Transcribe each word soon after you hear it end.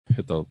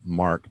hit the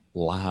mark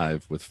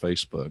live with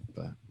Facebook,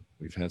 but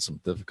we've had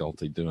some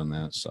difficulty doing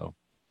that. So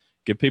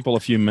give people a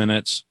few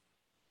minutes.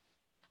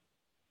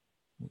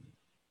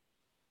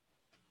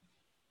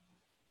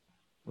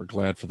 We're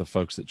glad for the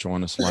folks that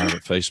join us live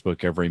at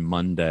Facebook every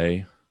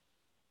Monday.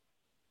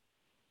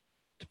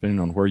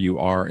 Depending on where you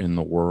are in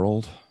the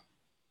world,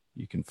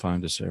 you can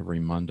find us every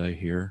Monday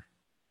here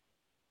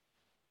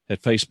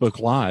at Facebook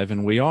Live,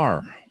 and we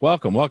are.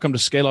 Welcome to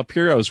Scale Up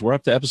Heroes. We're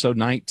up to episode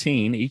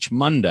 19. Each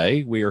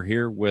Monday, we are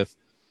here with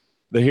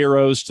the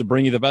heroes to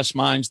bring you the best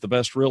minds, the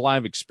best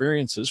real-life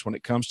experiences when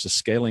it comes to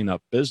scaling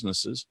up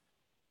businesses.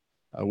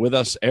 With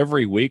us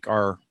every week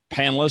are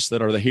panelists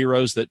that are the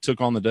heroes that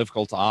took on the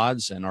difficult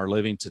odds and are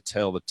living to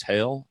tell the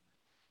tale.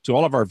 To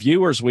all of our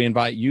viewers, we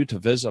invite you to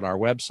visit our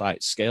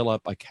website,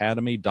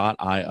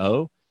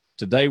 scaleupacademy.io.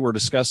 Today, we're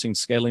discussing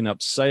scaling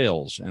up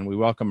sales, and we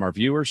welcome our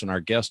viewers and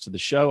our guests to the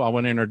show. I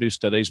want to introduce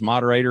today's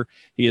moderator.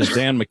 He is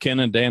Dan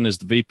McKinnon. Dan is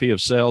the VP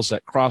of Sales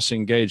at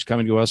CrossEngage,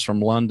 coming to us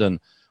from London.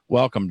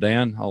 Welcome,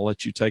 Dan. I'll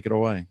let you take it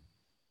away.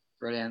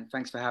 Brilliant.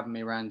 Thanks for having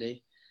me,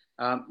 Randy.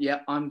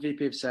 I'm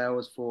VP of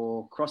Sales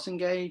for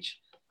CrossEngage.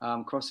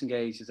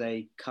 CrossEngage is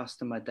a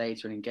customer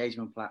data and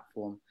engagement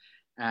platform,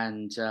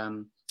 and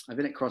I've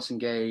been at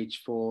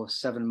CrossEngage for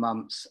 7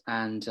 months,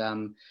 and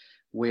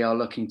we are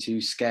looking to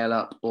scale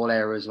up all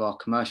areas of our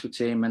commercial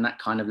team, and that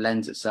kind of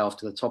lends itself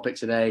to the topic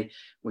today,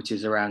 which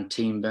is around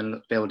team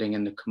building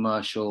in the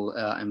commercial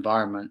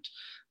environment.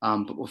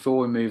 But before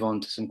we move on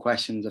to some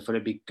questions, I thought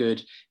it'd be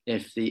good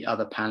if the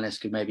other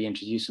panelists could maybe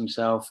introduce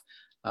themselves.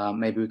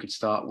 Maybe we could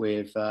start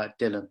with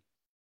Dylan.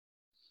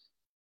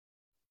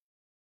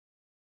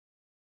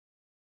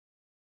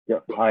 Yeah,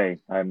 hi,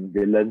 I'm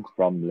Dylan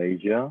from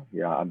Malaysia.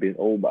 Yeah, I've been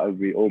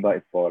with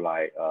Obike for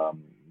like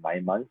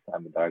 9 months.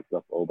 I'm the director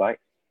of Obike.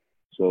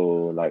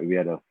 So like we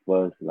are the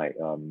first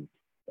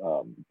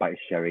bike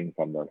sharing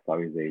from the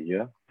Southeast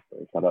Asia. So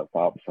we started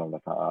up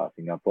from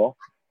Singapore,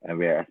 and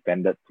we are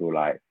expanded to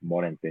like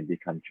more than 20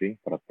 countries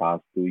for the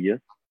past 2 years.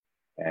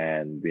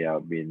 And we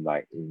have been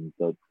like in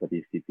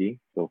 30 cities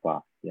so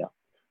far. Yeah.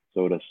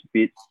 So the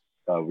speed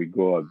we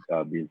grow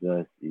a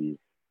business is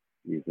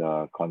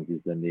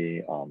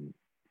consistently on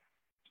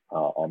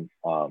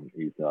par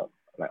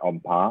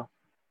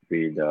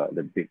with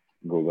the big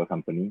global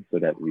company, so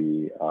that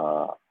we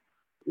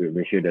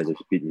make sure that the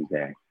speed is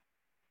there.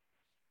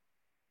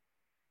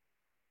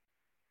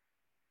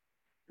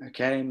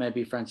 Okay,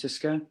 maybe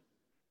Francisco.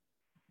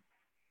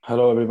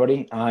 Hello,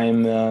 everybody.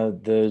 I'm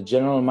the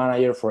general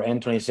manager for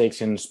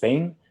N26 in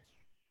Spain.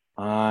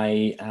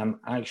 I am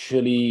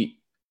actually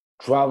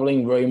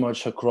traveling very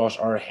much across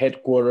our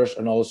headquarters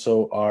and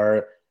also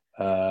our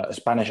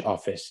Spanish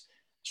office.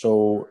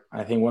 So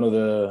I think one of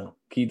the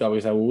key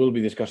topics that we will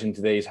be discussing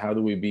today is how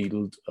do we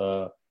build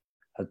a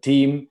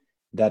team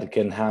that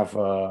can have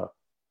a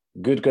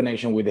good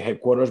connection with the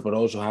headquarters, but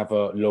also have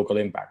a local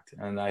impact.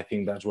 And I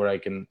think that's where I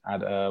can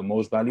add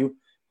most value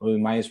with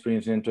my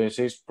experience in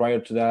N26. Prior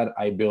to that,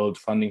 I built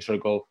Funding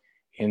Circle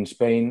in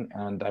Spain,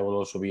 and I will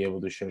also be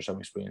able to share some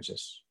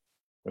experiences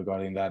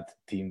regarding that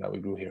team that we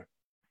grew here.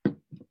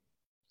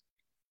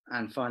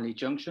 And finally,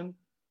 Junction.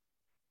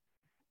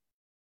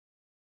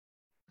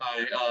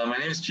 Hi, my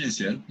name is Jin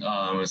Xian.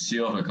 I'm a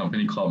CEO of a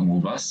company called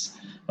MoveUs.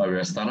 We're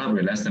a startup,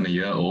 we're less than a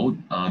year old.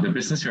 The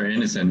business we're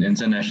in is an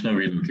international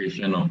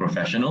relocation of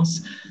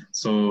professionals.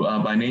 So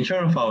by nature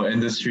of our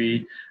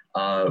industry,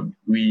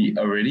 we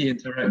already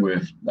interact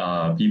with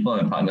people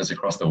and partners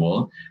across the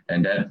world,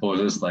 and that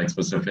poses like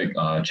specific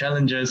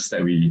challenges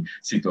that we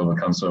seek to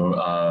overcome. So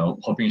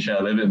hoping to share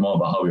a little bit more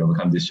about how we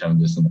overcome these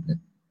challenges in a bit.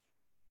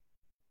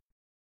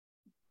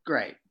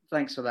 Great,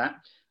 thanks for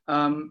that.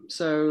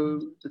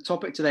 So the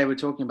topic today we're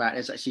talking about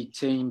is actually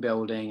team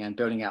building and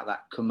building out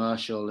that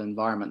commercial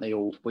environment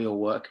we all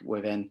work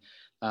within,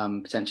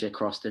 potentially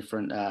across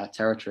different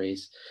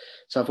territories.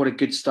 So I thought a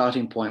good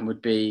starting point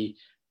would be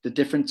the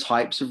different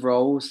types of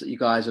roles that you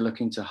guys are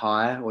looking to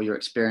hire, or your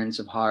experience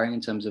of hiring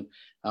in terms of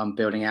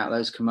building out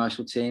those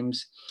commercial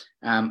teams,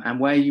 and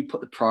where you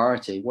put the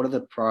priority. What are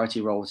the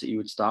priority roles that you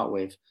would start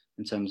with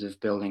in terms of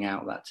building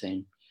out that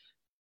team?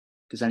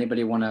 Does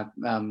anybody want to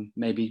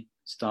maybe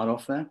start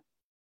off there?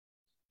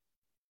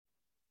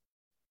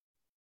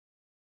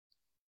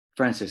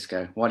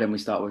 Francisco, why don't we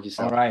start with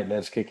yourself? All right,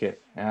 let's kick it.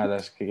 Yeah,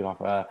 let's kick it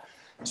off.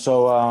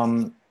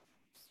 So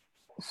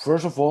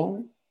first of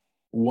all,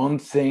 one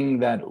thing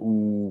that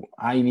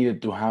I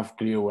needed to have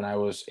clear when I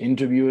was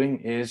interviewing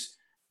is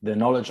the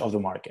knowledge of the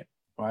market,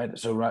 right?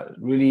 So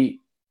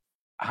really,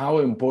 how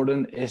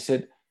important is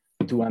it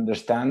to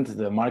understand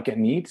the market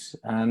needs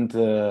and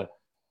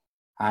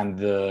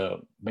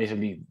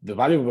basically the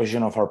value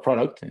proposition of our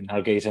product? In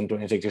our case,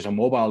 N26 is a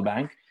mobile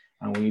bank,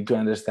 and we need to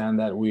understand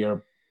that we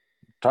are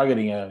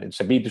targeting it's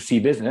a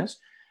B2C business,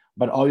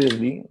 but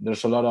obviously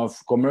there's a lot of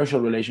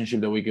commercial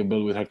relationship that we can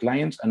build with our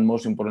clients, and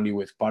most importantly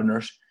with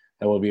partners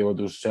that will be able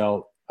to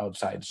sell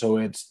outside. So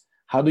it's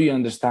how do you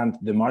understand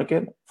the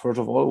market?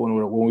 First of all,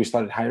 when we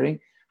started hiring,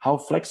 how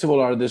flexible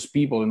are these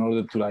people in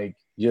order to like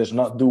just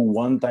not do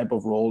one type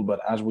of role,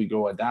 but as we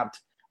grow, adapt,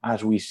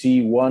 as we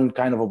see one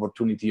kind of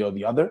opportunity or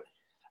the other.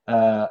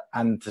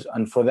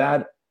 and for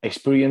that,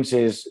 experience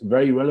is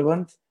very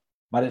relevant,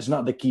 but it's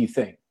not the key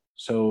thing.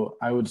 So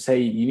I would say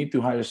you need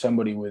to hire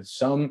somebody with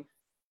some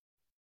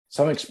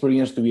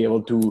experience to be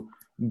able to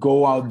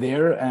go out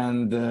there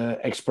and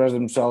express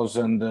themselves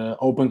and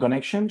open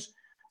connections.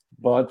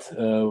 But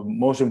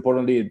most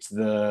importantly, it's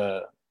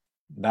that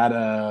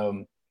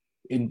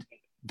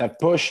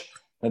push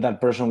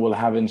that person will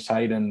have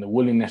inside and the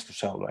willingness to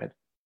sell, right?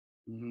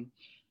 Mm-hmm.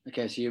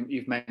 Okay, so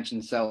you've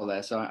mentioned sell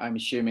there. So I'm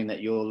assuming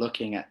that you're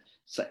looking at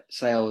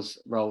sales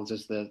roles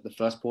as the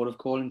first port of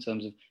call in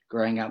terms of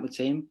growing out the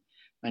team.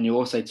 And you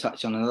also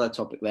touched on another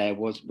topic there,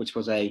 which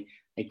was a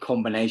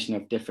combination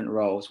of different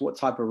roles. What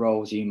type of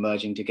roles are you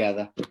merging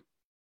together?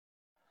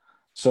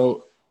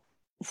 So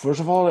first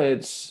of all,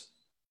 it's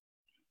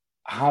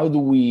how do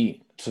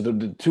we, so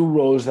the two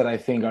roles that I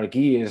think are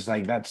key is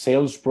like that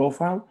sales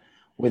profile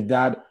with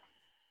that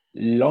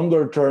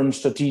longer term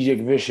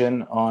strategic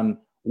vision on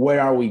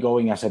where are we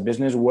going as a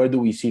business? Where do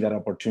we see that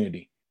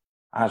opportunity?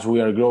 As we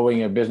are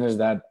growing a business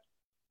that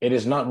it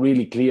is not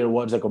really clear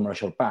what's the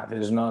commercial path.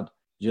 It is not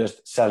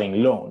just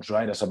selling loans,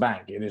 right? As a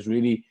bank, it is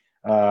really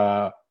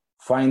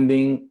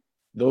finding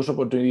those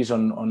opportunities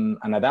on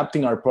and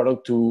adapting our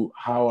product to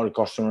how our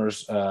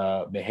customers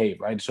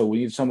behave, right? So we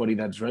need somebody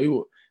that's very,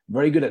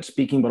 very good at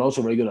speaking, but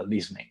also very good at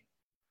listening.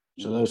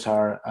 So those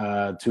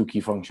are two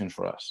key functions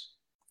for us.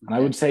 And I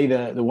would say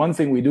the one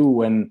thing we do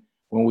when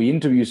we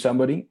interview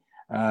somebody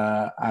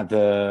at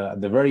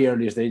the very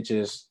early stage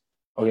is,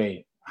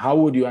 okay, how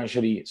would you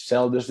actually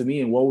sell this to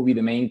me? And what would be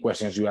the main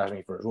questions you ask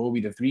me first? What would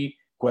be the three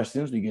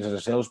questions? Because as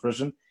a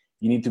salesperson,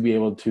 you need to be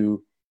able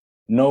to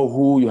know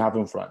who you have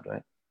in front,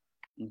 right?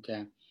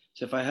 Okay.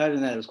 So if I heard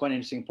in there, it was quite an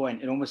interesting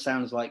point. It almost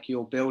sounds like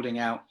you're building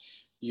out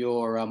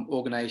your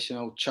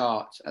organizational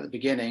chart at the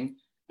beginning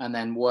and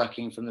then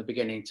working from the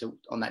beginning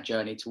on that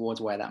journey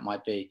towards where that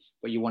might be.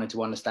 But you wanted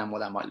to understand what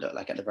that might look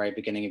like at the very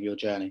beginning of your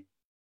journey.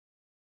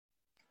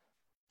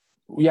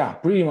 Yeah,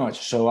 pretty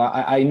much. So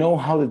I know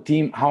how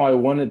I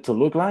want it to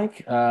look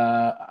like.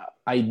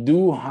 I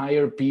do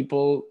hire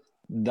people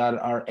that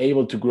are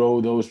able to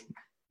grow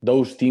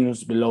those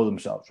teams below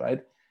themselves,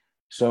 right?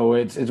 So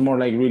it's more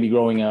like really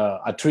growing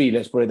a tree,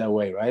 let's put it that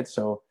way, right?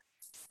 So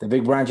the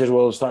big branches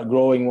will start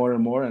growing more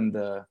and more, and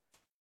the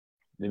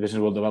business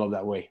will develop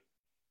that way.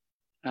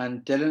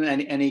 And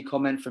Dylan, any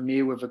comment from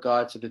you with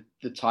regard to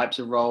the types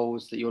of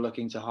roles that you're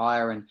looking to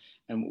hire and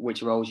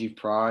which roles you've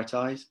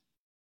prioritized?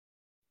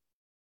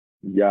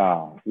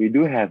 Yeah, we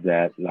do have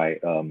that,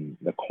 like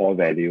the core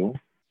value,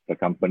 the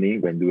company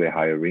when do a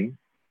hiring.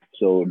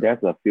 So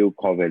there's a few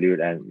core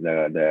values and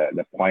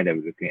the point that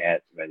we're looking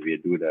at when we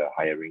do the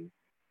hiring.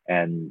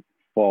 And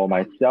for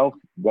myself,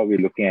 what we're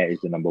looking at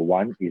is the number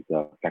one is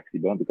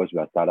flexible, because we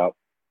are startup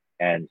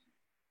and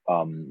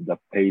the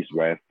pace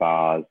very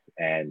fast,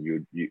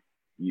 and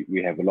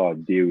we have a lot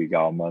of deal with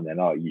government and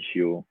a lot of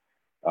issue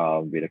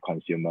with the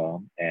consumer,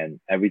 and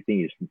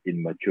everything is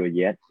immature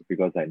yet,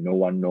 because like no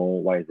one know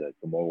what is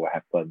tomorrow will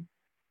happen.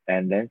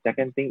 And then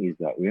second thing is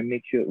we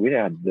make sure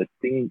the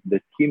team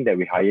that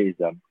we hire is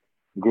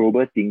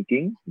global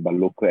thinking but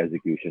local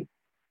execution,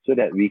 so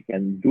that we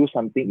can do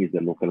something is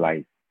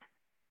localized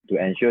to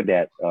ensure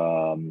that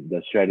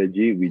the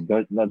strategy we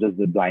not just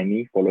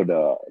blindly follow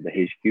the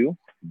HQ,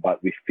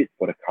 but we fit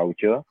for the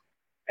culture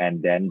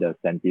and then the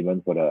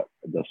sentiment for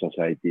the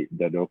society,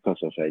 the local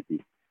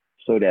society.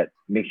 So that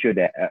make sure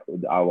that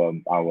our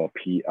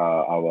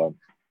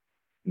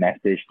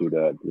message to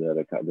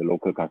the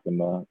local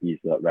customer is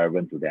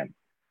relevant to them.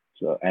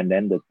 So, and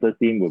then the third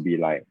thing will be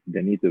like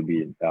they need to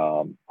be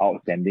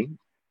outstanding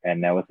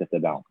and never settle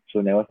down.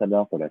 So never settle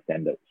down for the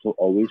standard. So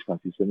always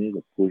consistently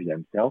to push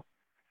themselves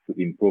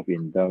to improve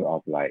in terms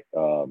of like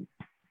the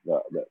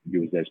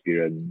user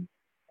experience,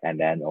 and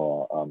then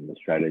the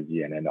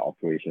strategy, and then the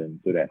operation,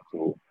 so that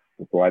to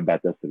provide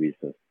better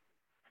services.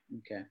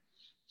 Okay.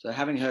 So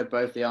having heard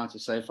both the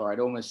answers so far, it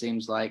almost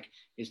seems like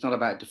it's not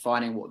about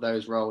defining what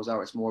those roles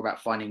are. It's more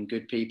about finding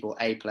good people,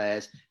 A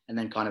players, and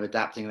then kind of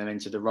adapting them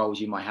into the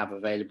roles you might have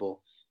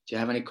available. Do you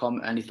have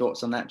any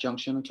thoughts on that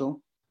junction at all?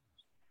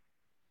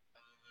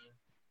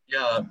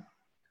 Yeah, I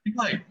think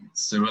like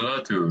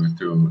similar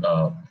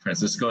to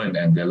Francisco and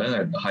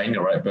Dylan, hiring the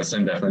right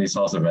person definitely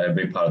solves a very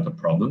big part of the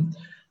problem.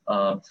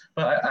 But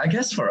I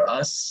guess for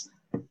us,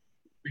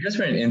 because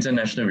we're an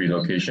international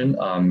relocation,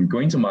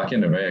 going to market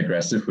in a very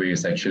aggressive way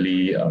is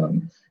actually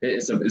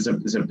is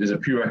a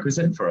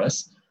prerequisite for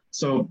us.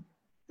 So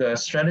the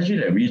strategy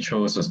that we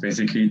chose was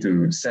basically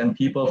to send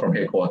people from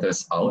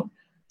headquarters out.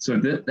 So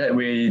that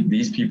way,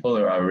 these people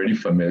are already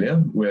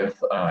familiar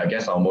with, I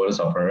guess, our modus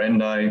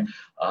operandi.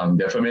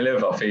 They're familiar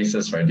with our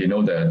faces, right? They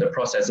know the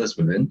processes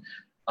within.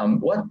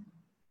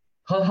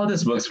 How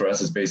this works for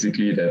us is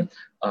basically that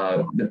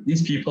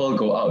these people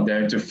go out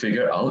there to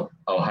figure out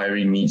our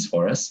hiring needs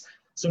for us.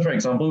 So for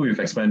example, we've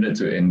expanded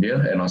to India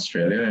and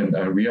Australia,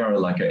 and we are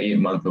like an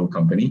 8-month-old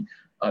company.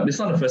 This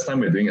is not the first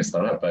time we're doing a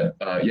startup, but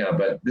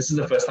this is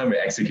the first time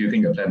we're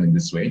executing a plan in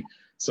this way.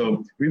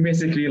 So we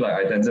basically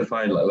like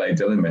identify, like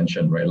Dylan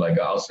mentioned, right, like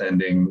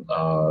outstanding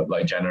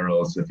like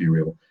generals, if you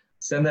will.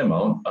 send them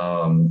out.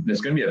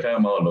 There's going to be a fair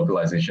amount of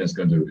localization it's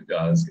going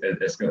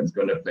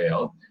to play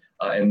out.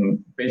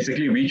 And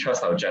basically, we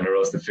trust our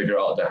generals to figure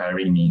out the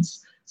hiring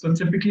needs. So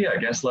typically, I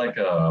guess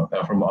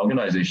from an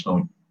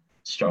organizational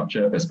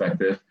structure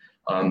perspective,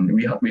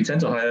 we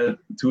tend to hire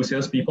 2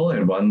 salespeople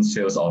and 1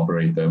 sales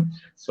operator.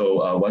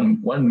 So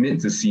one mid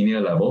to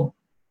senior level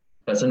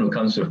person who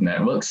comes with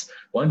networks,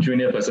 1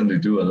 junior person to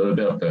do a little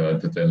bit of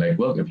the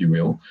legwork, if you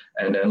will,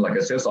 and then like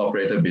a sales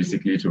operator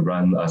basically to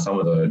run some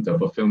of the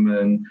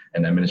fulfillment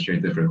and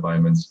administrative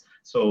requirements.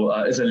 So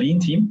it's a lean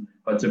team,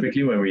 but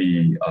typically when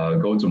we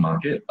go to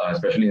market,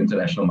 especially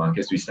international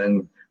markets, we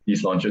send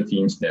these launcher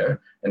teams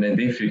there, and then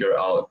they figure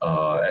out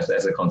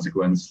as a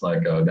consequence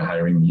the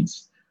hiring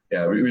needs.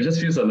 Yeah, we just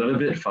feels a little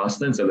bit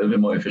faster, it's a little bit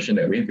more efficient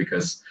that way,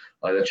 because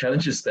the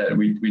challenge is that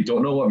we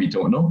don't know what we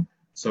don't know.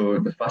 So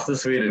the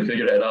fastest way to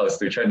figure that out is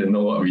to try to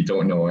know what we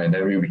don't know, and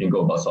then we can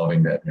go about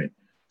solving that, right?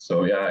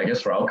 So yeah, I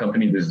guess for our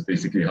company, this is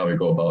basically how we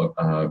go about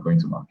going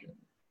to market.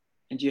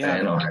 And do you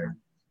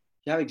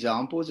have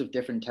examples of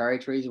different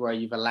territories where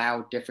you've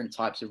allowed different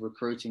types of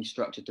recruiting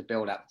structure to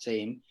build out the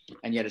team,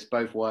 and yet it's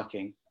both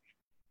working?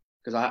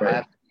 Because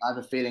I have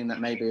a feeling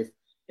that maybe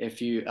if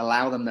you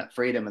allow them that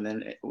freedom, and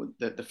then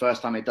the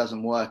first time it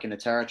doesn't work in a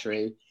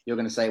territory, you're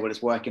going to say, well,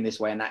 it's working this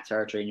way in that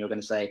territory, and you're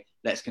going to say,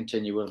 let's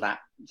continue with that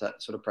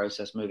sort of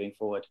process moving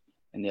forward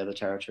in the other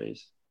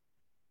territories.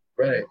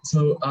 Right.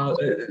 So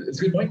it's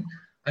a good point.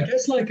 I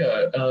guess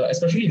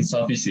especially in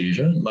Southeast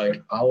Asia,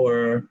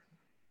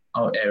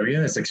 our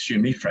area is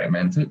extremely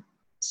fragmented.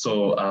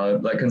 So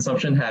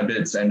consumption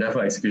habits and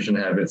therefore execution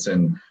habits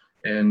in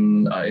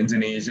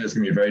Indonesia is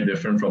going to be very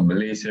different from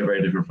Malaysia,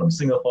 very different from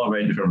Singapore,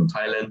 very different from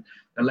Thailand.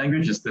 The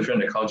language is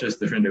different, the culture is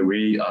different, the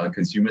way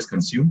consumers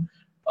consume,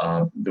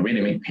 the way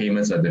they make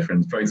payments are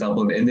different. For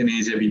example, in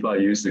Indonesia, people are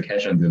used to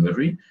cash on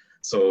delivery.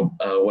 So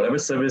whatever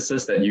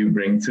services that you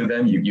bring to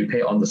them, you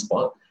pay on the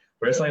spot.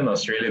 Whereas in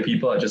Australia,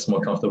 people are just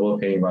more comfortable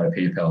paying via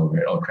PayPal,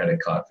 right, or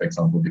credit card, for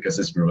example, because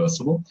it's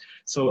reversible.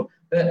 So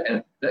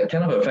that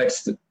kind of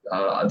affects the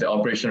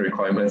operational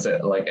requirements.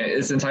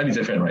 It's entirely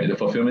different, right? The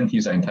fulfillment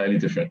teams are entirely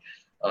different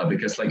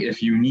because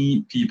if you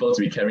need people to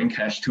be carrying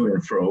cash to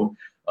and fro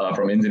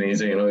from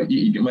Indonesia,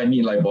 you might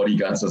need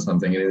bodyguards or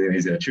something in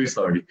Indonesia. True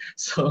story.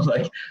 So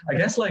I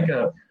guess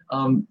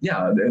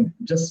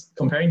just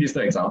comparing these 2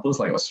 examples,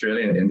 like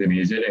Australia and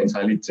Indonesia, they're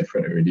entirely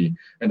different already,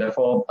 and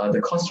therefore the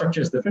cost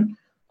structure is different.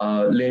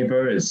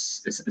 Labor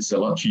is a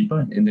lot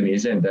cheaper in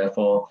Indonesia, and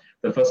therefore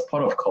the first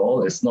port of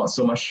call is not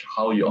so much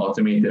how you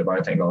automate it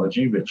via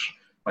technology, which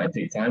might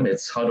take time.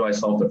 It's how do I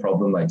solve the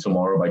problem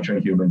tomorrow by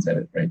throwing humans at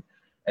it, right?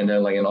 And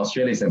then in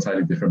Australia, it's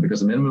entirely different because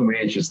the minimum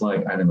wage is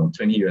 $20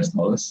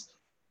 US,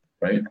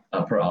 right,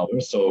 per hour.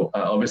 So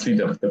obviously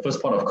the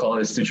first port of call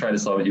is to try to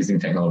solve it using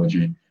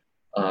technology.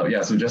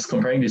 So just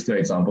comparing these 2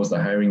 examples,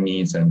 the hiring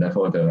needs and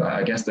therefore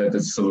the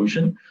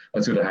solution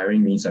to the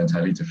hiring needs are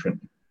entirely different.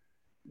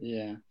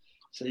 Yeah.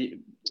 So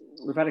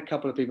we've had a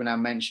couple of people now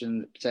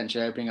mention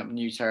potentially opening up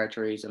new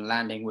territories and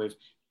landing with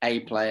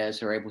A players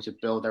who are able to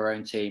build their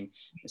own team.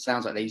 It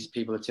sounds like these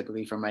people are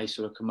typically from a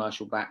sort of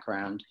commercial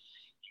background.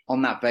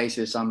 On that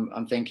basis,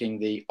 I'm thinking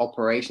the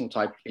operational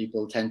type of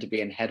people tend to be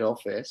in head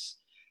office.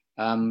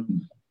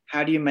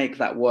 How do you make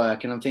that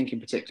work? And I'm thinking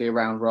particularly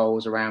around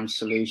roles, around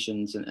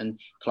solutions and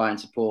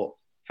client support.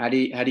 How do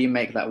you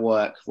make that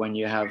work when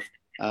you have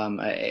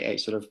a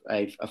sort of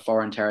a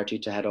foreign territory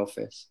to head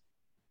office?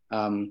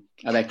 Are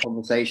there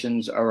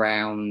conversations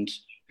around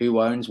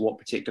who owns what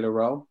particular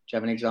role? Do you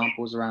have any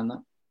examples around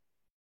that?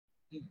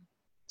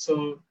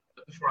 So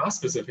for us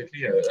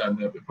specifically,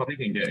 we probably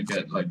can get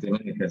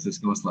Dylan and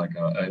Francisco's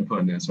input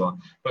on this as well.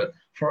 But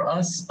for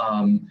us,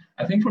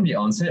 I think from the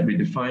onset, we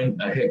define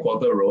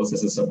headquarter roles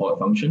as a support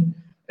function.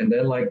 And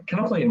then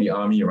kind of like in the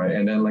army, right?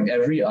 And then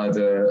every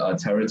other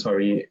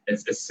territory,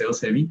 it's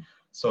sales heavy.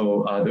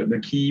 So the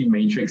key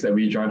matrix that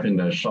we drive in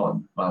the short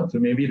to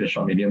maybe the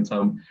short medium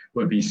term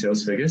would be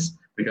sales figures,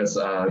 because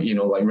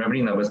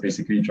revenue numbers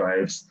basically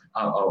drives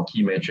our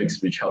key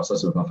metrics, which helps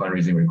us with our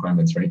fundraising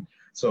requirements, right?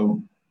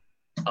 So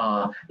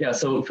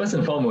so first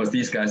and foremost,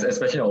 these guys,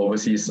 especially our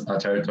overseas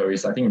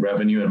territories, I think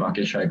revenue and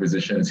market share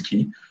acquisition is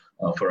key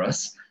for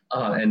us.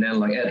 And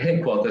then at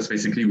headquarters,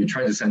 basically we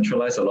try to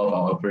centralize a lot of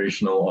our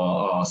operational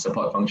or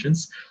support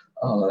functions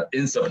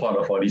in support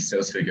of all these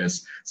sales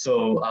figures.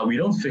 So we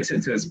don't fix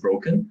it till it's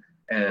broken.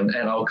 And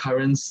at our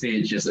current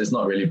stage, it's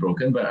not really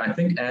broken. But I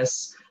think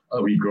as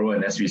we grow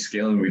and as we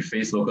scale and we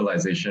face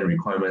localization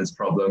requirements,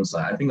 problems,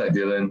 I think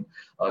Dylan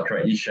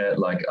correctly shared,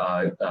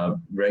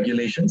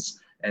 regulations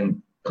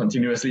and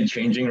continuously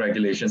changing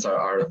regulations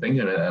are a thing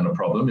and a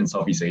problem in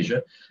Southeast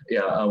Asia.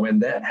 When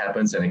that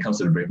happens and it comes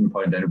to the breaking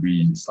point, then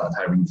we start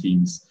hiring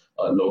teams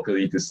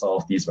locally to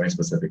solve these very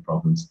specific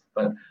problems.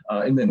 But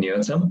in the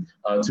near term,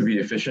 to be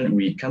efficient,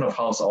 we kind of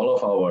house all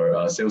of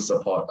our sales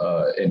support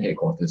in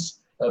headquarters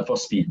for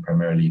speed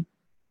primarily.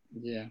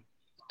 Yeah.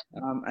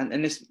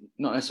 And this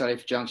not necessarily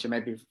for Junction,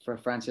 maybe for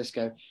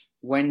Francisco.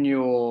 When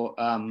you're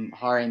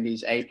hiring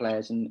these A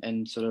players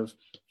in sort of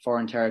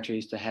foreign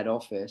territories to head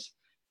office,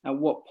 at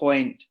what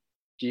point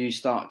do you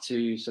start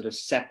to sort of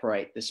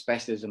separate the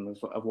specialism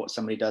of what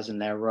somebody does in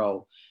their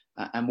role?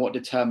 And what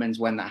determines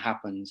when that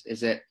happens?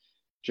 Is it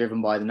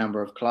driven by the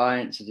number of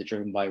clients? Is it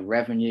driven by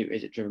revenue?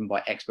 Is it driven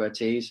by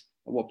expertise?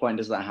 At what point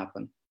does that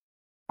happen?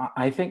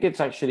 I think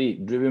it's actually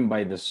driven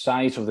by the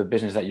size of the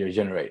business that you're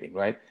generating,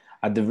 right?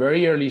 At the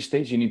very early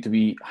stage, you need to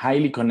be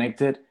highly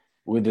connected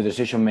with the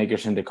decision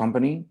makers in the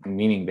company,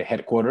 meaning the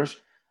headquarters,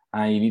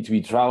 and you need to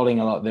be traveling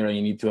a lot there, and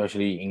you need to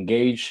actually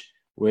engage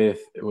with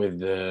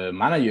the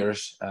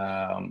managers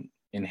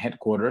in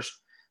headquarters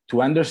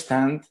to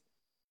understand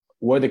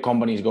where the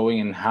company is going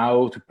and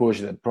how to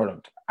push that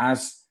product.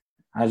 As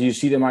you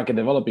see the market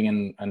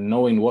developing and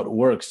knowing what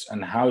works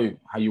and how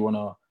you want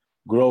to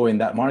grow in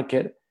that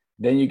market,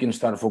 then you can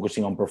start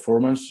focusing on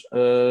performance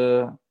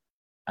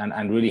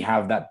and really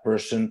have that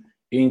person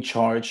in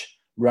charge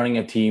running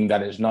a team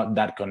that is not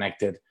that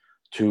connected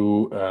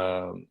to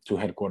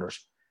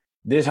headquarters.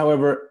 This,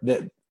 however,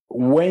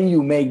 when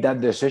you make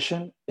that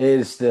decision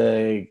is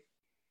the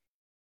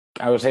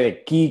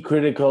key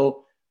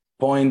critical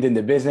point in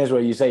the business,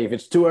 where you say if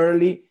it's too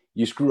early,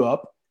 you screw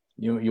up,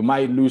 you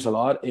might lose a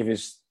lot. If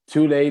it's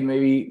too late,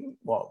 maybe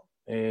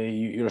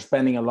you're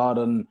spending a lot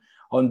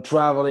on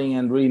traveling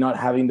and really not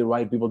having the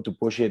right people to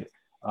push it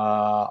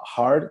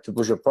hard, to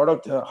push your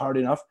product hard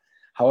enough.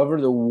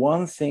 However, the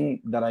one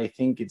thing that I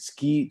think it's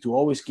key to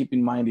always keep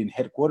in mind in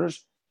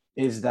headquarters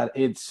is that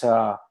it's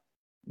a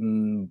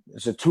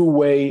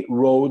two-way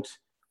road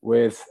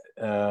with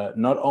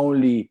not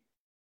only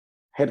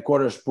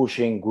headquarters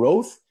pushing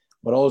growth,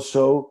 but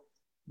also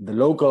the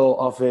local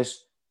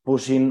office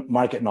pushing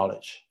market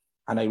knowledge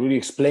and really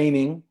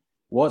explaining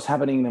what's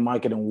happening in the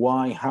market and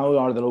why, how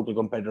are the local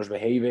competitors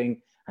behaving,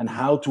 and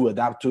how to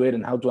adapt to it,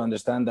 and how to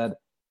understand that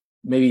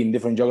maybe in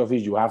different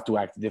geographies you have to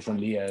act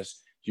differently, as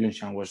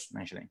Junshan was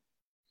mentioning.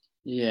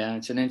 Yeah,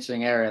 it's an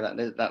interesting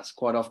area. That's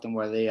quite often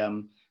where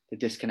the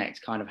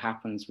disconnect kind of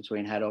happens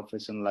between head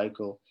office and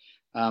local.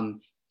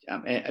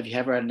 Have you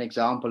ever had an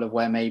example of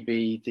where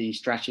maybe the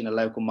strategy in the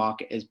local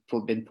market has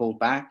been pulled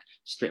back,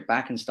 stripped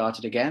back, and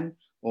started again?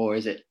 Or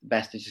is it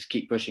best to just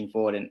keep pushing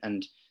forward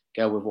and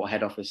go with what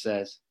head office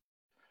says?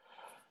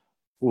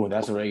 Oh,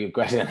 that's a very good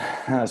question.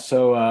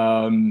 So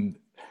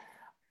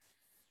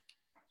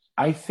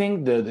I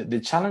think the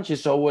challenge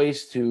is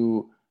always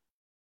to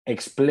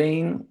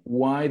explain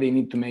why they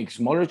need to make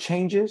smaller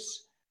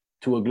changes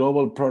to a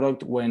global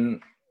product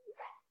when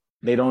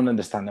they don't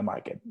understand the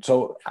market.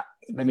 So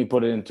let me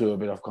put it into a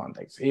bit of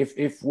context.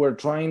 If we're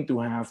trying to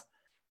have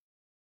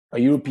a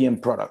European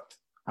product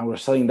and we're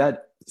selling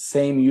that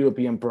same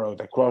European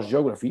product across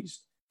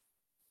geographies,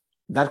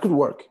 that could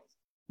work.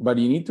 But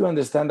you need to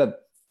understand that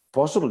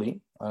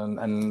possibly,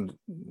 and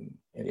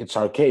it's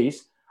our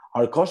case,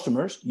 our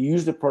customers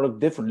use the product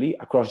differently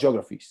across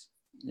geographies.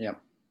 Yeah.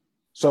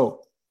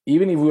 So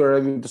even if we were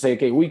able to say,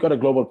 okay, we got a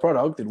global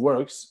product, it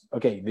works.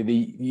 Okay,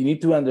 you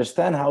need to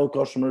understand how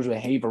customers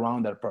behave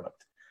around that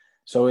product.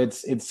 So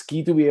it's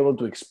key to be able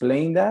to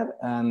explain that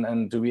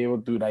and to be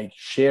able to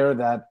share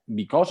that.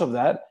 Because of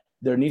that,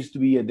 there needs to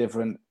be a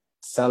different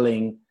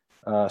selling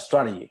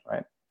strategy,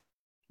 right?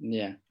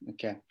 Yeah.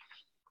 Okay.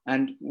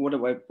 And what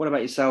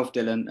about yourself,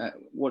 Dylan?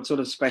 What sort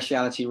of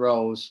specialty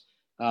roles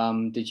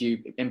did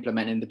you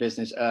implement in the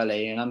business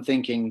early? And I'm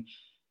thinking,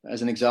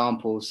 as an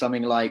example,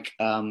 something like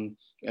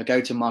a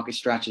go-to-market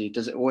strategy.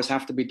 Does it always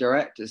have to be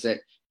direct? Is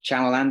it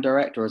channel and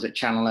direct, or is it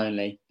channel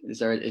only? Is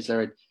there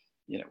a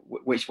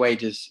which way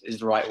is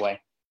the right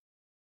way?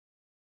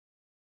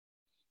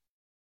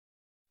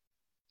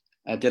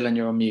 Dylan,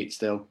 you're on mute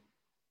still.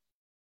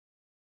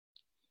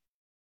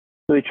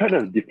 So we tried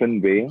a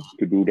different way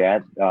to do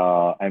that,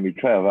 and we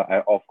try.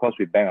 Of course,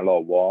 we bang a lot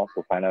of walls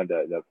to find out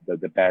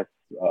the best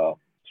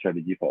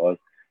strategy for us,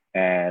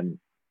 and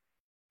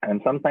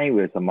sometimes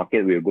with the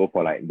market, we'll go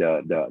for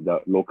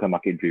the local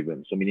market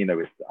driven. So meaning that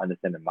we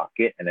understand the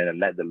market and then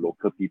let the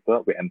local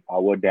people, we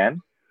empower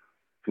them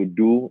to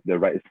do the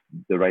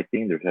right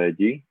thing, the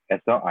strategy, as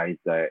long as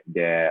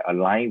they're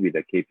aligned with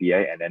the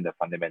KPI and then the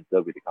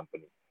fundamental with the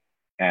company,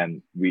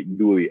 and we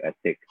do it as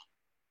take.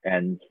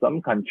 And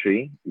some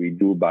country we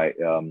do by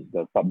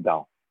the top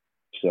down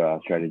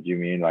strategy,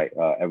 meaning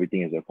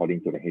everything is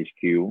according to the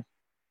HQ,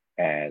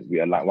 and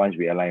once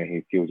we align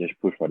with HQ, just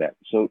push for that.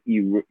 So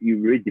it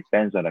really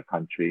depends on the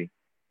country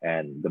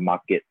and the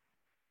market.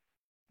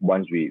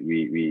 Once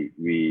we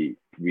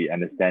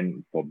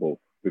understand for both,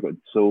 because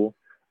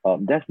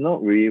there's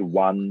not really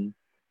one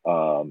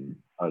one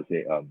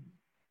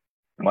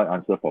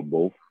answer for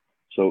both.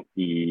 So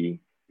we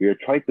will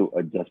try to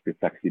adjust, be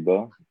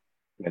flexible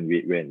when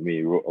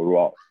we roll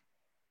out.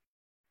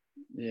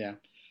 Yeah.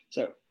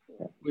 So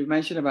we've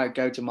mentioned about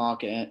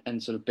go-to-market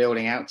and sort of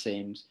building out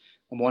teams.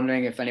 I'm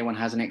wondering if anyone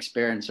has an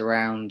experience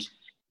around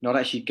not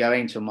actually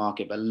going to a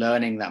market, but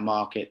learning that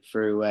market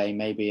through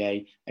maybe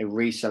a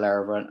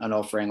reseller of an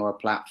offering or a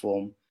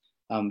platform.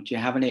 Do you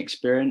have any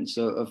experience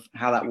of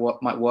how that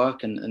might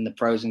work and the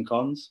pros and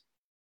cons?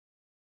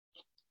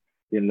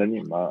 In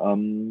learning,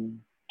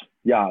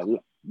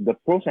 the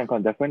pros and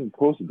cons,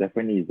 pros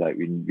definitely is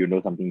when you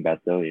know something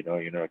better, you know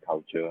the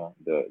culture,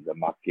 the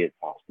market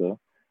faster.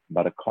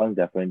 But the cons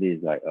definitely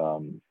is like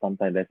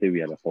sometimes let's say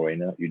we have a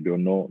foreigner, you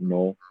don't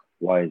know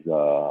why is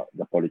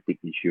the politics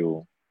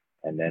issue,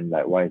 and then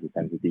like why is the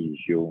sensitive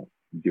issue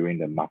during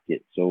the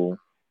market. So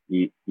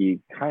it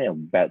kind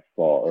of bad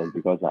for us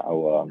because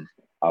our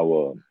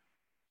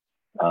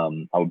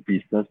our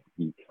business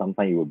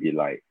sometimes it will be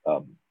like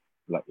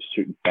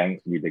strict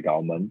bank with the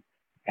government,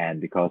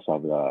 and because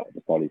of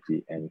the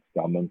policy, and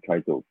government try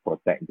to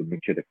protect to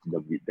make sure the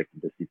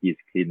city is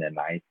clean and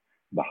nice.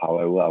 But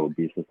however, our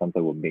business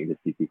sometimes will make the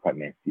city quite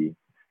messy.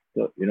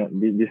 So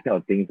these kind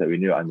of things that we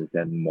need to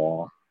understand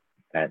more,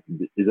 and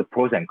there's a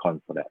pros and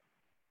cons for that.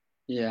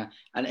 Yeah,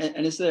 and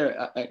is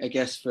there, I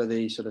guess, for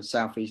the sort of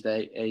Southeast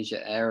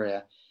Asia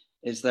area,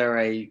 is there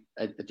a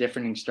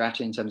differing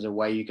strategy in terms of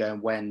where you go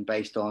and when,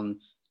 based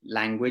on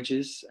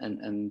languages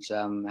and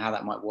how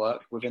that might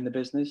work within the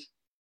business?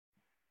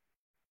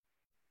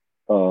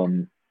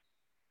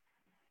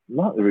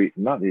 Not really.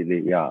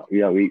 Yeah.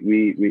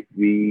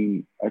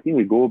 We I think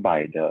we go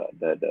by the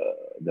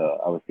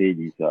I would say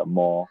these are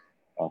more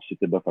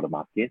suitable for the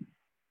market,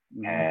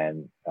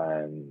 and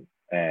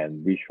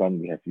which one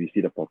we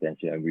see the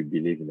potential and we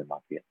believe in the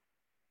market.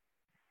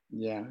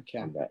 Yeah.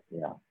 Okay.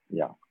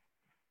 Yeah.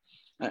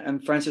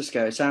 And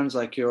Francisco, it sounds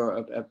like you're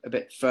a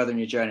bit further in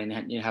your journey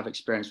and you have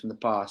experience from the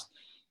past.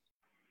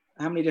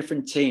 How many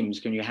different teams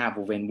can you have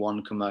within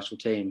one commercial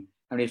team?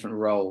 How many different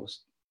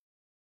roles?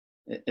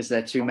 Is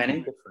there too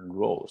many? Different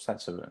roles.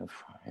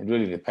 It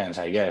really depends,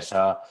 I guess.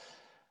 So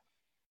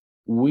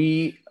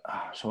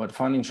at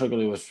Founding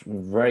Circle, it was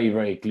very,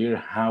 very clear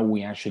how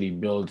we actually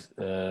built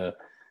the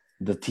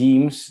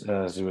teams.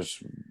 It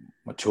was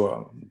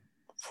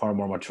far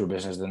more mature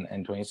business than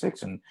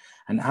N26,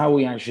 and how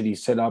we actually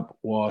set up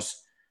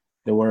was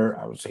there were,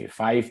 I would say,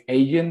 5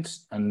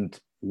 agents and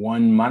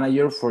 1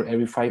 manager for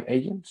every 5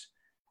 agents.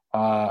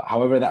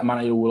 However, that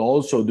manager will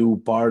also do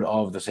part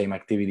of the same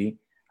activity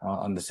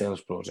on the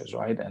sales process,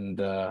 right? And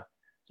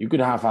you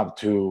could have up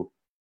to,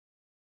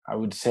 I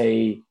would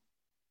say,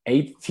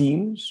 8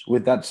 teams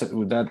with that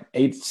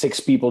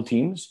 6-people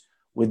teams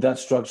with that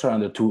structure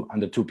under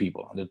two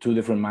people, under 2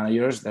 different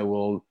managers that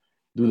will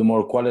do the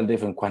more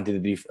qualitative and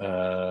quantitative,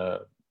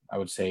 I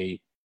would say,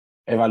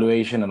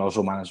 evaluation and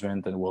also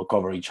management, and will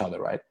cover each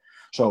other, right?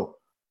 So,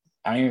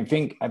 I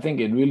think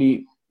it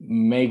really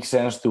makes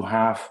sense to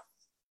have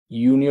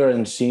junior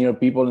and senior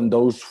people in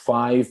those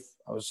 5,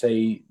 I would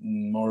say,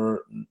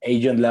 more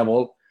agent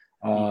level,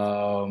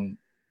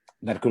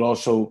 that could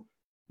also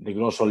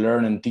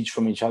learn and teach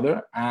from each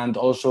other, and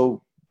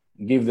also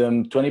give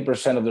them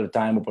 20% of their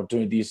time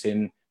opportunities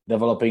in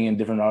developing in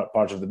different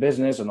parts of the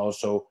business, and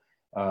also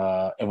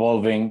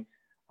evolving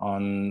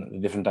on the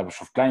different types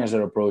of clients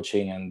they're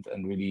approaching, and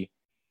really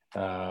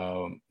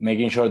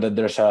making sure that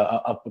there's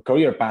a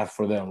career path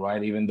for them,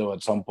 right? Even though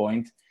at some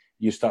point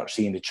you start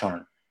seeing the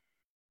churn.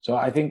 So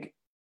I think,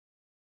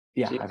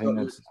 you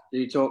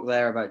talk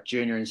there about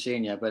junior and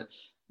senior, but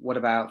what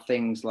about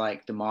things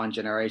like demand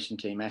generation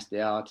team,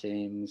 SDR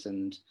teams,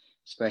 and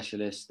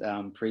specialist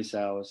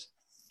pre-sales?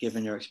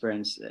 Given your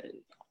experience,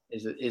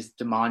 is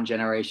demand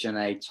generation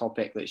a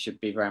topic that should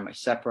be very much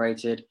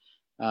separated?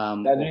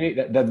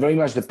 That very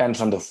much depends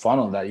on the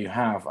funnel that you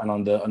have, and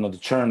on the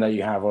churn that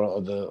you have,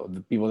 or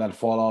the people that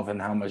fall off, and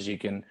how much you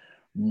can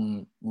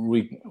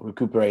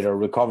recuperate or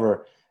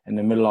recover in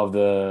the middle of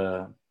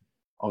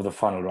the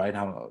funnel, right?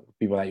 How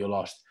people that you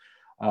lost.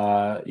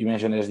 You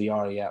mentioned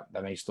SDR, yeah,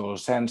 that makes total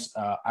sense.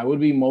 I would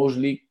be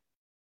mostly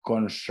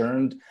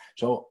concerned.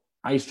 So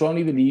I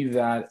strongly believe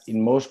that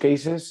in most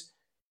cases,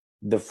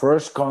 the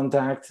first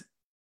contact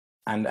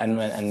and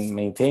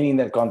maintaining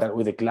that contact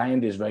with the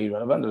client is very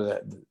relevant,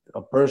 or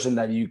a person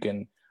that you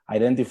can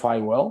identify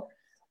well,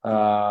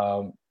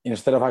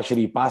 instead of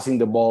actually passing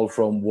the ball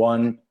from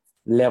one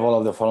level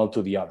of the funnel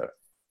to the other.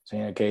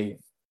 Saying, okay,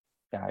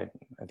 yeah,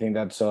 I think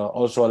that's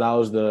also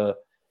allows the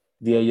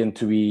agent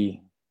to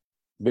be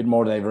a bit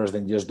more diverse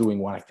than just doing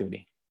one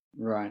activity.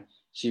 Right.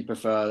 So you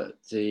prefer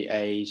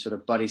a sort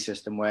of buddy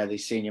system where the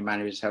senior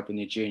manager is helping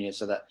the junior,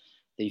 so that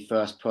the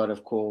first port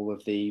of call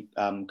with the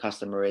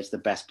customer is the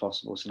best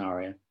possible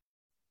scenario.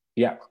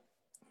 Yeah.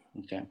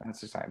 Okay.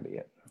 That's exactly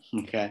it.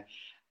 Okay.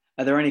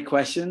 Are there any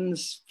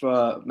questions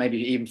for maybe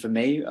even for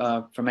me,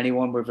 from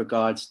anyone with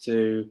regards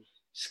to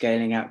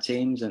scaling out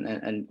teams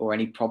and or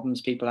any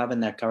problems people have in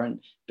their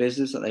current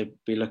business that they'd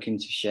be looking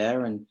to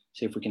share and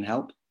see if we can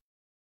help?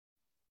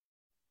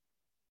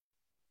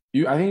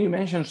 I think you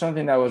mentioned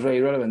something that was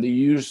very relevant. Do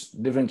you use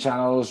different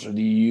channels, or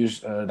do you use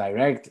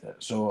direct?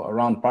 So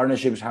around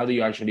partnerships, how do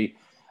you actually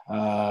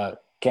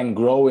can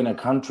grow in a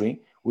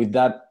country with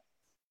that,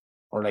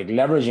 or like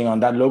leveraging on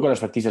that local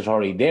expertise that's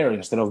already there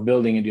instead of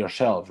building it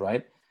yourselves,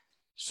 right?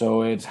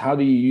 So it's how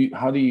do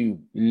you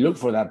look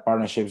for that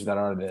partnerships that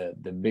are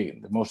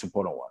the most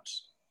important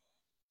ones?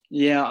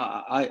 Yeah,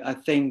 I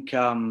think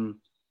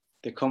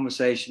the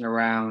conversation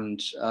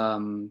around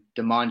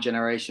demand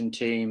generation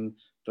team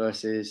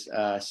versus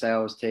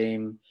sales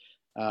team,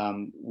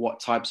 what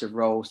types of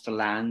roles to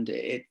land.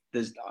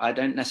 I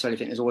don't necessarily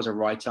think there's always a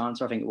right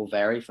answer. I think it will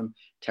vary from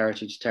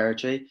territory to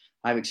territory.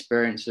 I have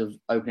experience of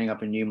opening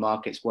up in new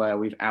markets where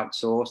we've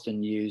outsourced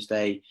and used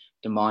a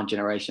demand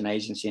generation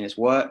agency and it's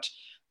worked.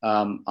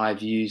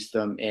 I've used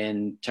them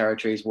in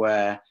territories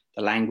where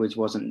the language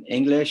wasn't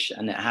English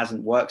and it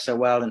hasn't worked so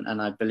well.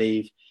 And I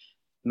believe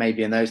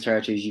maybe in those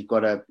territories, you've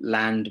got to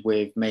land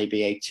with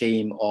maybe a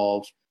team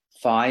of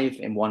 5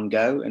 in one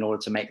go in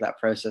order to make that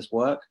process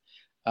work.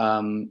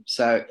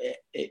 So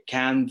it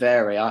can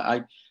vary.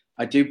 I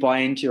do buy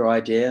into your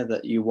idea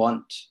that you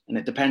want, and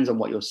it depends on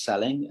what you're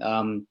selling.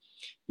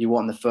 You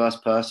want the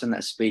first person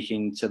that's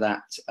speaking to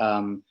that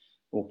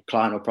or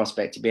client or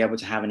prospect to be able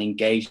to have an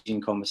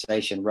engaging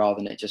conversation rather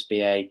than it just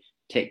be a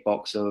tick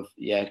box of,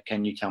 yeah,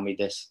 can you tell me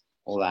this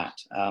or that?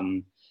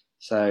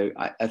 So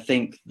I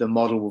think the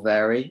model will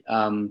vary.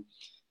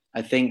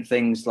 I think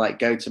things like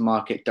go to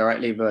market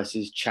directly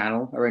versus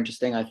channel are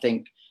interesting. I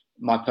think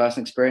my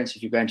personal experience,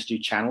 if you're going to do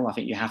channel, I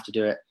think you have to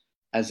do it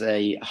as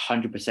a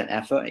 100%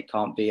 effort. It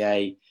can't be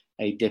a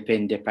dip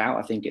in, dip out.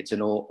 I think it's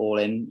an all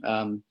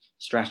in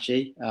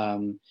strategy.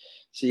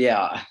 So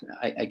yeah,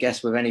 I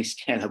guess with any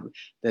scale,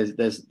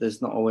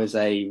 there's not always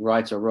a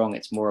right or wrong.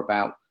 It's more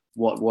about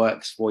what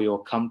works for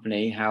your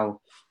company, how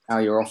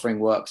your offering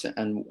works,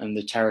 and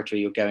the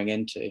territory you're going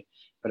into.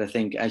 But I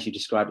think, as you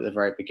described at the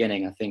very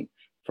beginning, I think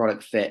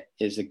product fit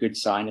is a good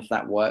sign. If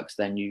that works,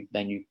 then you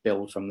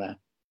build from there.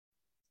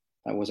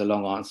 That was a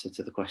long answer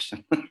to the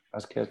question.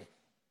 That's good.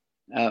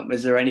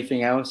 Is there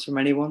anything else from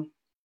anyone?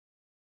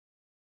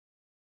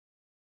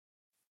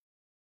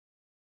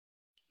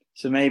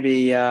 So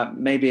maybe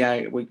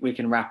we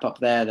can wrap up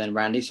there then,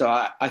 Randy. So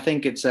I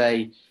think it's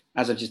as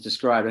I've just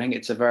described, I think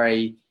it's a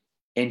very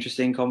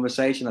interesting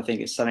conversation. I think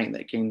it's something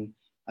that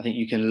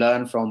you can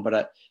learn from,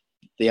 but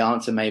the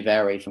answer may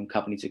vary from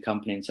company to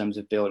company in terms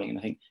of building. And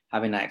I think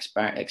having that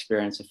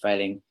experience of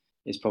failing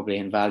is probably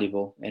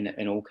invaluable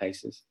in all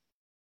cases.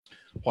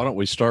 Why don't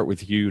we start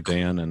with you,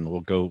 Dan, and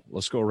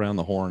let's go around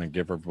the horn and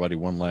give everybody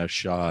one last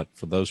shot.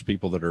 For those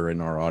people that are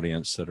in our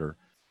audience that are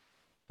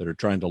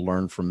trying to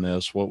learn from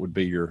this, what would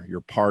be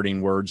your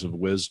parting words of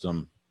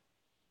wisdom?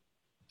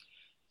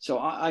 So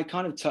I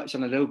kind of touched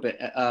on a little bit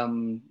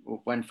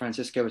when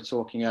Francisco was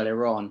talking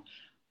earlier on.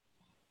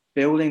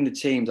 Building the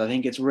teams, I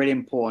think it's really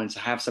important to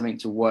have something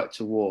to work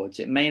towards.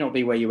 It may not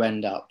be where you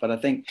end up, but I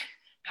think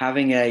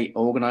having a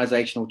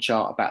organizational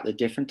chart about the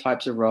different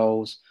types of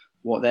roles,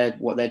 what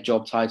their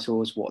job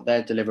titles, what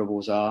their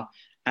deliverables are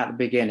at the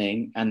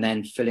beginning, and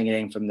then filling it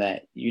in from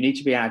there. You need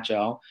to be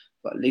agile,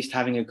 but at least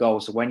having a goal.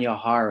 So when you're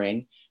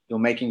hiring, you're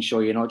making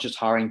sure you're not just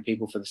hiring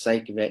people for the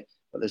sake of it,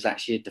 but there's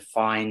actually a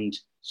defined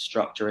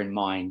structure in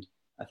mind.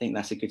 I think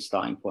that's a good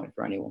starting point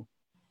for anyone.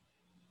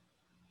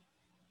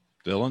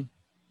 Dylan?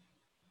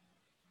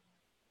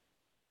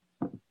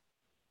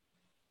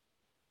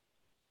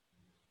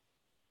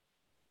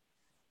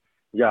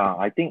 Yeah,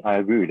 I think I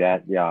agree with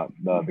that. Yeah,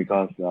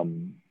 because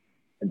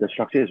the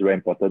structure is very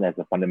important as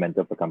a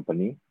fundamental for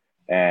company,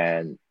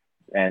 and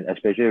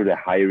especially with the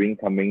hiring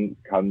coming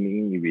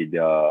with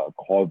the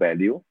core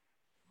value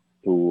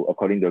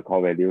according to the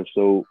core value.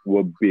 So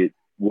we'll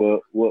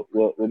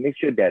make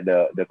sure that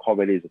the core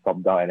value is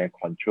top down and then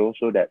control,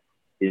 so that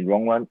in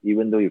long run,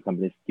 even though your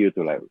company is still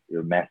to like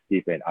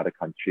massive in other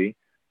country,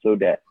 so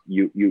that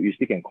you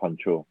still can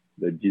control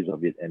the gist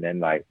of it, and then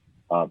like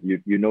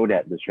you know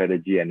that the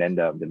strategy and then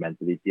the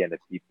mentality and the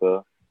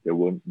people they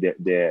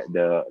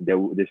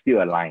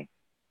still align,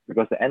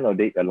 because the end of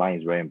the day align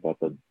is very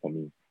important for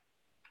me.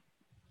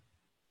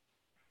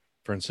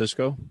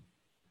 Francisco,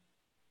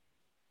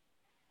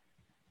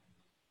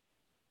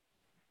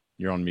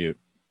 you're on mute.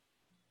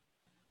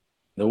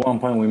 The one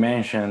point we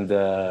mentioned,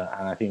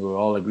 and I think we're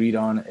all agreed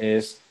on,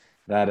 is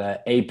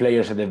that A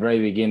players at the very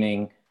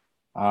beginning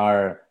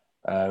are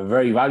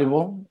very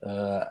valuable,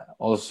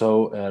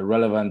 also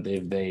relevant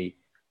if they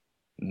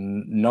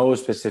know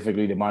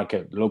specifically the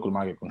local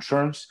market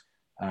concerns,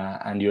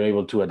 and you're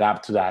able to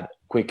adapt to that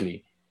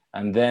quickly.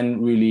 And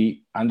then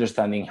really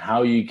understanding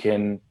how you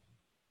can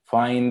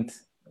find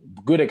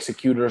good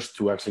executors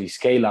to actually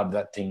scale up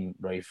that team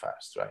very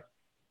fast, right?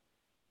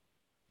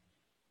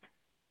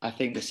 I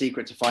think the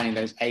secret to finding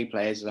those A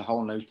players is a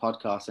whole new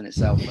podcast in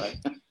itself,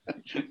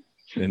 though.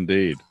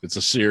 Indeed. It's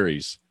a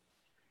series.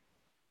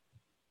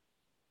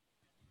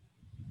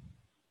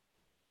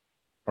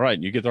 All right,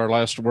 you get our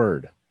last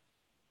word.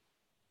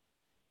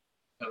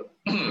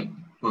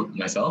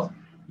 Myself?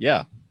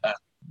 Yeah.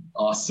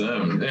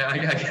 Awesome. Yeah, I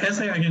guess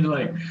I can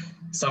like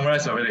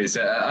summarize what they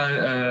said.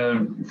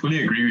 I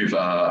fully agree with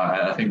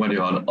I think what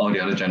all the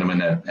other gentlemen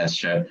has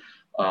shared.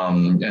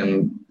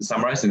 And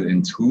summarize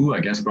in two,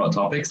 I guess, broad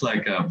topics.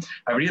 Like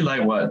I really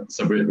like what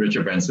Sir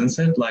Richard Branson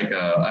said. Like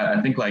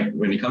I think like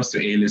when it comes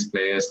to A-list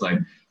players, like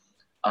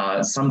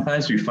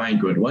sometimes we find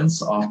good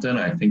ones. Often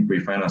I think we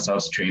find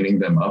ourselves training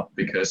them up,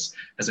 because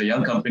as a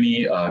young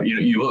company,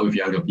 you work with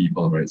younger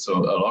people, right? So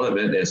a lot of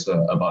it is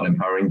about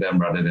empowering them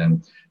rather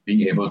than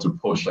being able to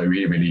poach like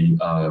really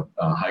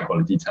high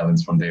quality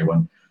talents from day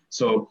one.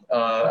 So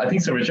I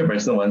think Sir Richard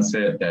Branson once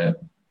said that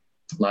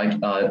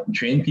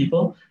train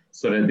people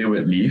so that they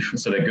would leave,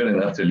 so they're good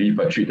enough to leave,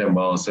 but treat them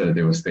well so that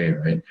they will stay,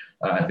 right?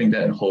 I think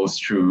that holds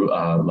true.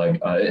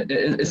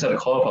 It's at the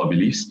core of our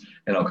beliefs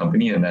in our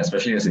company, and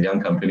especially as a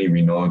young company,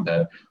 we know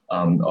that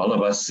all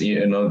of us,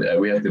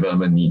 we have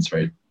development needs,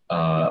 right?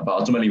 But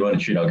ultimately, we want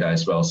to treat our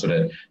guys well so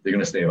that they're going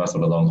to stay with us for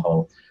the long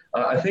haul.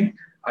 I think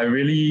I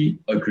really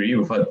agree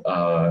with what,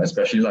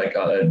 especially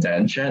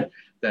Dan chat,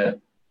 that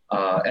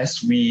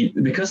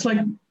because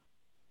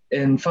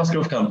in fast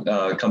growth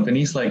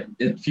companies,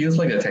 it feels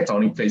like a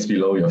tectonic plates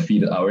below your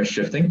feet, hours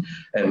shifting.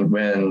 And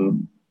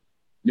when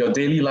your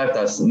daily life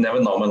never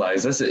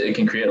normalizes, it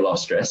can create a lot of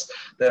stress.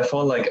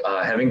 Therefore,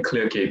 having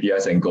clear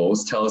KPIs and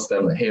goals tells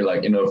them, hey,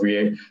 if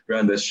we're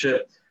on this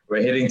ship,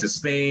 we're heading to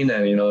Spain,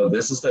 and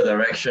this is the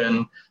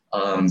direction.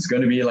 It's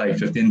going to be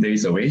 15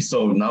 days away.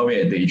 So now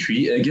we're at day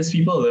 3. It gives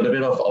people a little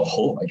bit of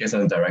hope, I guess, in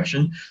the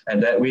direction,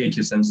 and that way it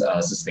keeps them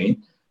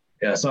sustained.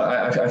 Yeah, so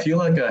I feel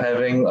like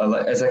having,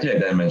 exactly like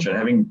Dan mentioned,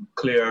 having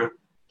clear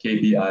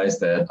KPIs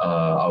that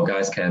our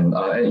guys can,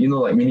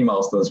 mini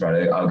milestones,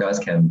 right? Our guys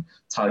can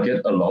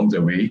target along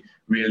the way,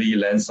 really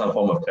lend some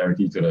form of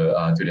clarity to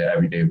their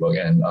everyday work,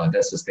 and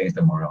that sustains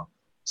the morale.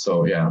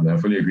 So yeah, I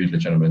fully agree with the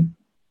gentleman.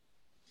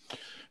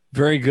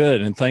 Very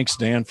good. And thanks,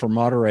 Dan, for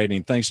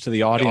moderating. Thanks to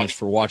the audience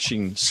for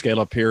watching Scale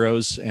Up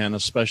Heroes, and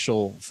a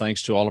special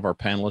thanks to all of our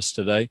panelists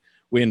today.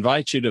 We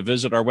invite you to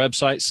visit our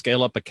website,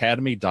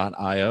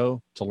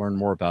 scaleupacademy.io, to learn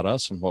more about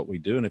us and what we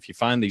do. And if you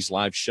find these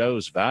live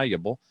shows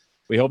valuable,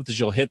 we hope that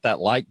you'll hit that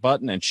like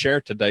button and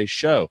share today's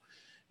show.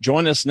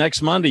 Join us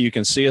next Monday. You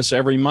can see us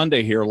every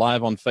Monday here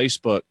live on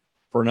Facebook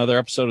for another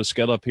episode of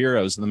Scale Up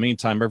Heroes. In the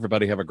meantime,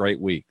 everybody have a great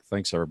week.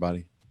 Thanks,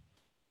 everybody.